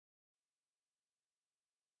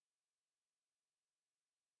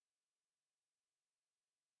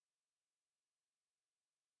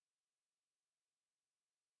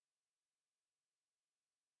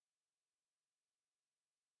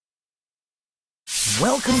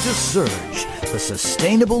Welcome to SuRGE, the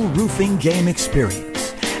Sustainable Roofing Game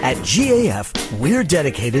Experience. At GAF, we're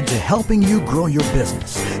dedicated to helping you grow your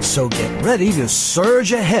business. So get ready to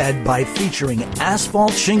surge ahead by featuring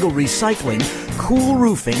asphalt shingle recycling, cool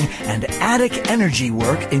roofing, and attic energy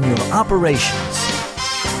work in your operations.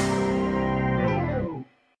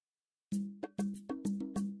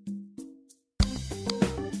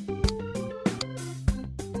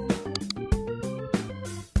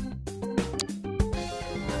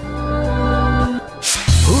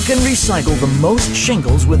 Who can recycle the most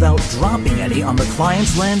shingles without dropping any on the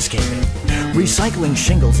client's landscaping? Recycling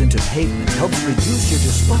shingles into pavement helps reduce your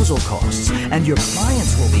disposal costs, and your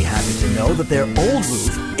clients will be happy to know that their old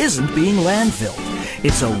roof isn't being landfilled.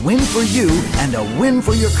 It's a win for you and a win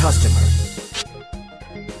for your customer.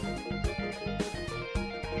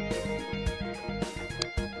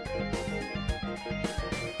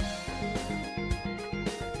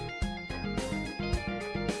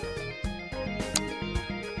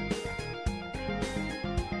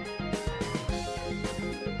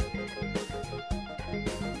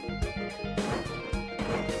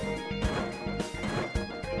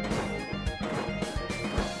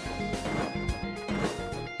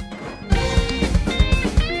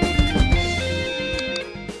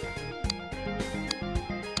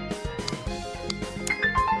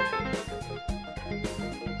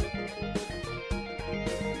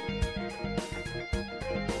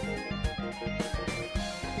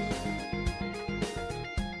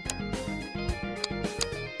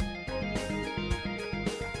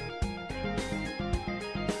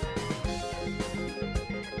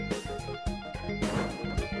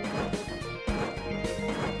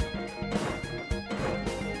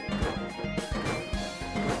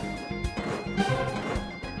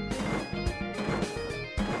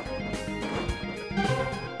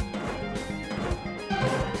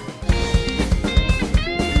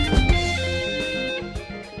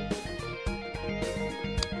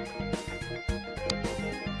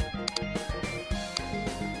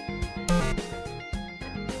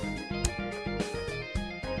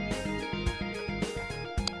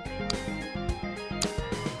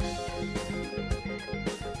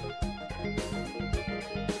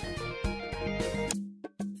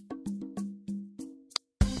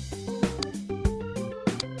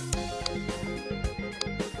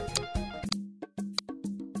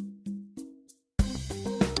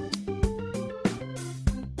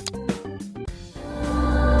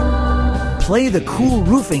 Play the cool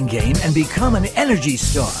roofing game and become an Energy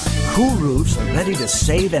Star. Cool roofs are ready to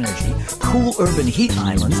save energy, cool urban heat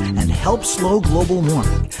islands, and help slow global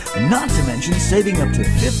warming. Not to mention saving up to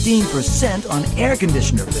 15% on air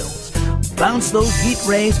conditioner bills. Bounce those heat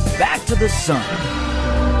rays back to the sun.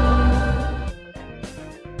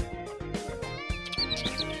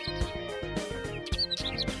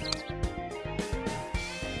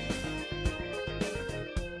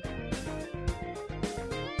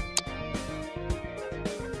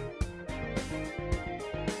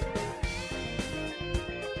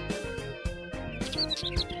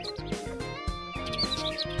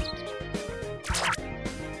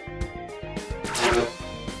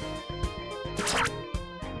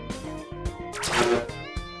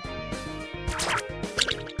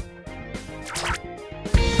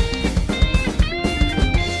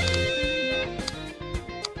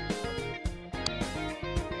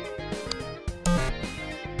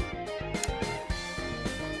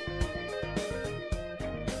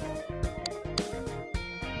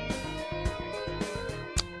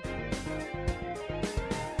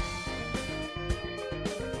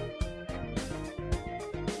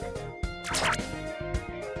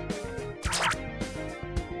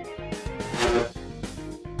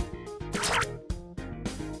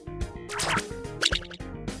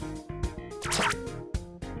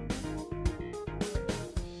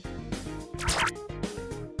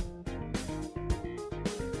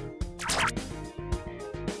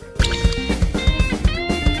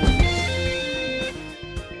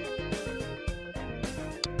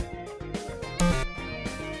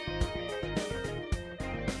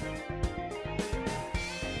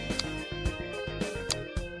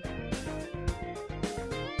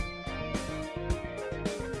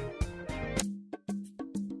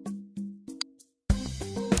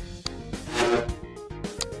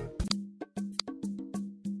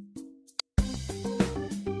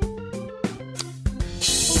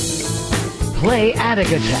 Play Attic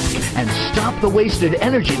Attack and stop the wasted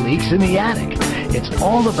energy leaks in the attic. It's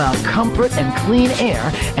all about comfort and clean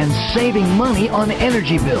air and saving money on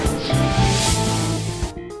energy bills.